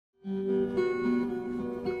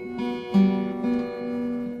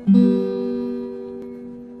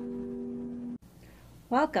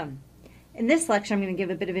Welcome. In this lecture, I'm going to give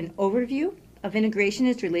a bit of an overview of integration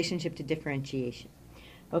and its relationship to differentiation.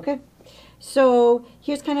 Okay, so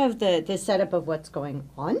here's kind of the setup of what's going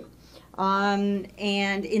on. So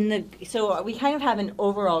we kind of have an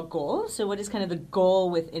overall goal. So what is kind of the goal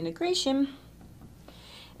with integration?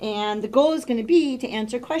 And the goal is going to be to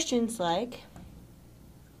answer questions like,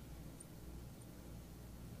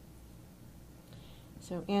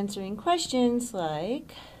 answering questions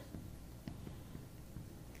like,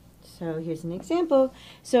 so here's an example.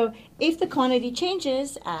 So if the quantity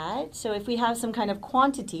changes so if we have some kind of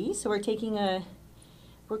quantity, so we're taking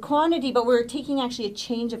we're quantity, but we're taking actually a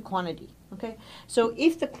change of quantity, okay? So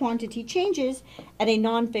if the quantity changes at a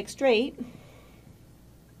non-fixed rate,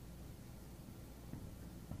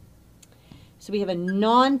 so we have a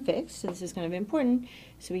non-fixed, so this is kind of important,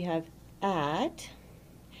 so we have at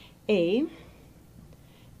a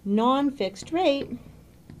non-fixed rate,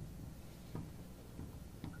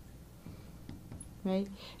 right?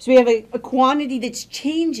 So we have a quantity that's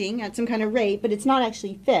changing at some kind of rate, but it's not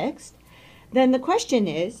actually fixed. Then the question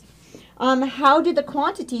is, how did the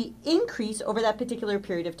quantity increase over that particular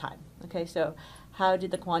period of time? Okay, so how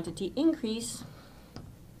did the quantity increase?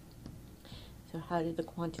 So how did the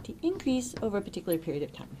quantity increase over a particular period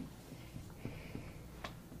of time?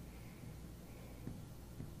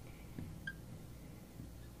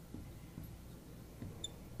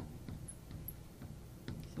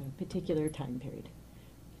 So particular time period.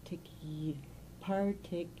 Particular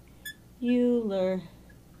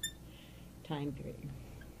time period.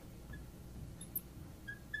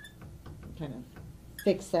 Kind of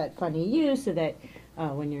fix that funny U so that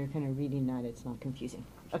when you're kind of reading that, it's not confusing.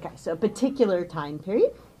 Okay, so particular time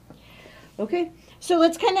period. Okay, so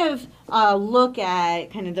let's kind of look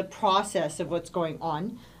at kind of the process of what's going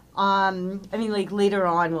on. I mean, like later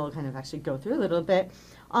on, we'll kind of actually go through a little bit.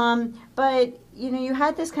 But, you know, you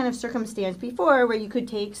had this kind of circumstance before where you could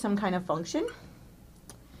take some kind of function.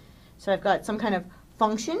 So I've got some kind of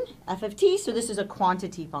function, f of t, so this is a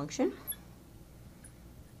quantity function.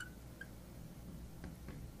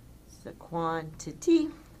 It's a quantity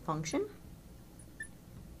function,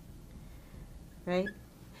 right?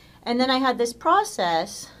 And then I had this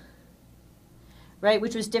process, right,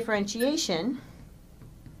 which was differentiation.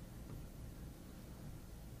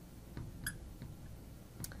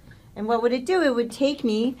 And what would it do? It would take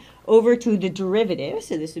me over to the derivative,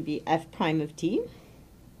 so this would be f prime of t,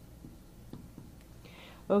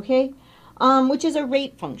 okay, which is a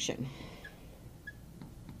rate function.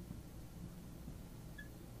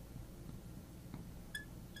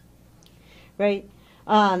 Right?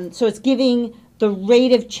 So it's giving the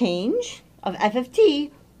rate of change of f of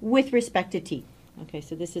t with respect to t. Okay,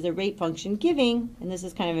 so this is a rate function giving, and this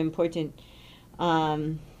is kind of important,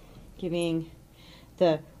 giving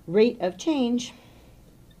the rate of change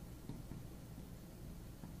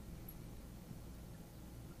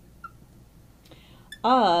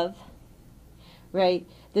of, right,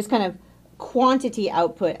 this kind of quantity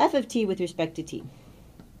output, f of t with respect to t.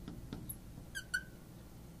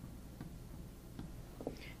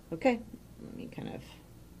 Okay, let me kind of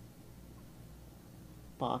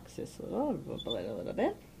box this a little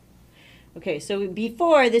bit. Okay, so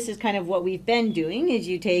before, this is kind of what we've been doing, is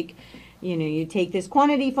you take this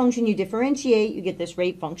quantity function, you differentiate, you get this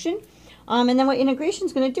rate function. And then what integration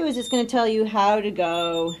is going to do is it's going to tell you how to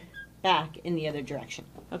go back in the other direction.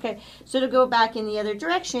 Okay, so to go back in the other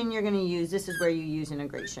direction, you're going to use, this is where you use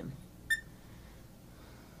integration.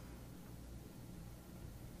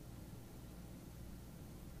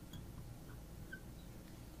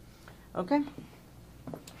 Okay,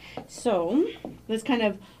 so let's kind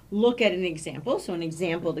of look at an example. So an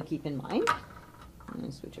example to keep in mind. I'm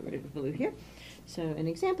going to switch over to the blue here. So an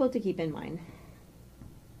example to keep in mind.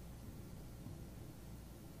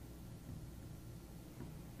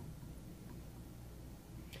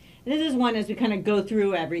 And this is one, as we kind of go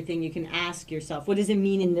through everything, you can ask yourself, what does it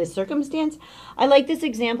mean in this circumstance? I like this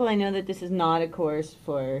example. I know that this is not a course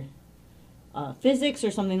for physics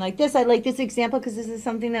or something like this. I like this example because this is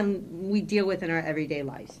something that we deal with in our everyday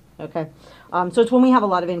lives. Okay, so it's when we have a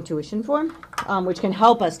lot of intuition for, which can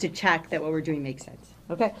help us to check that what we're doing makes sense.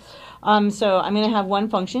 Okay, so I'm going to have one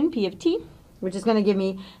function, p of t, which is going to give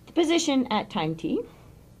me the position at time t.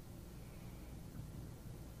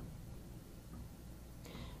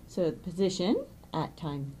 So the position at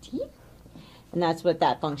time t, and that's what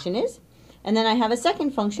that function is. And then I have a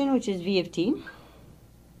second function, which is v of t.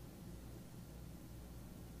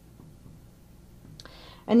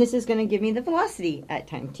 And this is going to give me the velocity at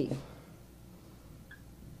time t.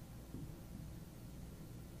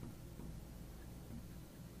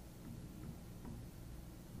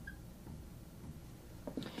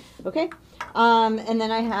 Okay, and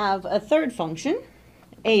then I have a third function,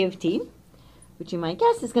 a of t, which you might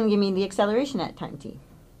guess is going to give me the acceleration at time t.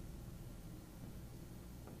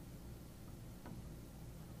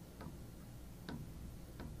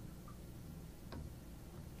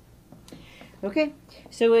 Okay,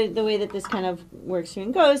 so the way that this kind of works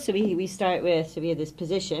and goes, so we start with, so we have this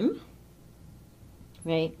position,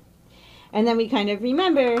 right? And then we kind of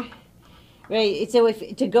remember, right, so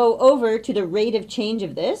if to go over to the rate of change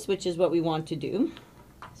of this, which is what we want to do.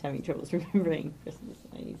 I was having troubles remembering Christmas,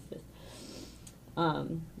 I use this.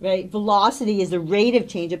 Right, velocity is the rate of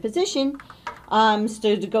change of position.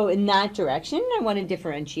 So to go in that direction, I want to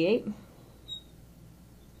differentiate,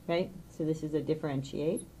 right? So this is a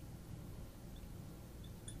differentiate.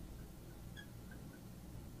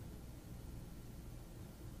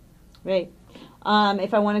 Right.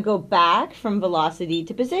 If I want to go back from velocity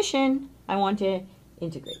to position, I want to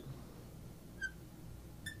integrate.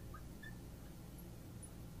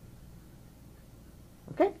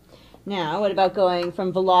 Okay. Now, what about going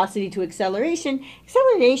from velocity to acceleration?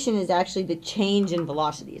 Acceleration is actually the change in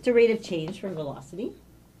velocity. It's a rate of change from velocity.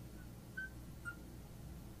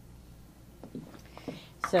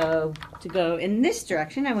 So to go in this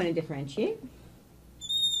direction, I want to differentiate.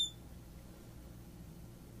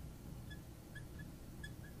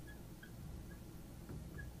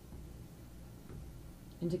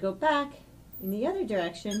 And to go back in the other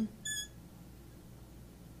direction,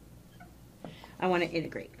 I want to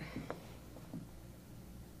integrate.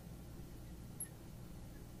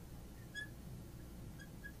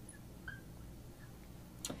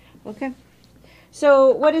 Okay,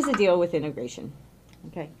 so what is the deal with integration?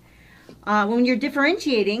 Okay, when you're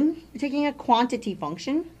differentiating, you're taking a quantity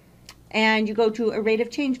function and you go to a rate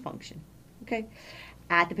of change function. Okay,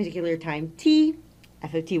 at the particular time t,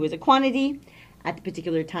 f of t was a quantity. At the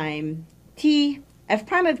particular time t, f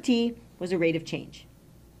prime of t was a rate of change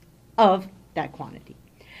of that quantity.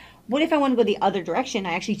 What if I want to go the other direction?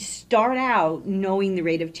 I actually start out knowing the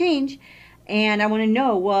rate of change, and I want to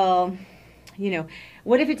know, well, you know,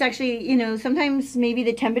 what if it's actually, you know, sometimes maybe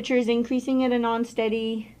the temperature is increasing at a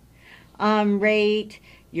non-steady rate,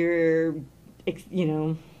 your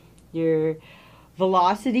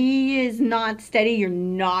velocity is not steady. You're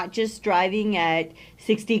not just driving at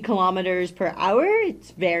 60 kilometers per hour.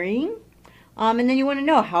 It's varying. And then you want to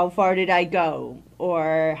know, how far did I go?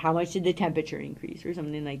 Or how much did the temperature increase? Or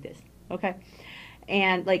something like this. Okay?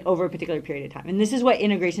 And like over a particular period of time. And this is what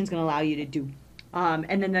integration is going to allow you to do.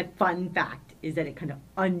 And then the fun fact is that it kind of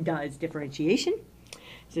undoes differentiation.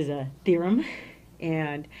 This is a theorem.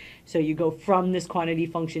 And so you go from this quantity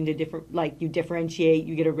function to different, like you differentiate,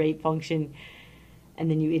 you get a rate function, and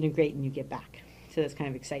then you integrate and you get back. So that's kind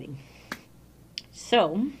of exciting.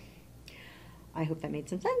 So I hope that made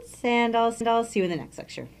some sense, and I'll see you in the next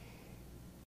lecture.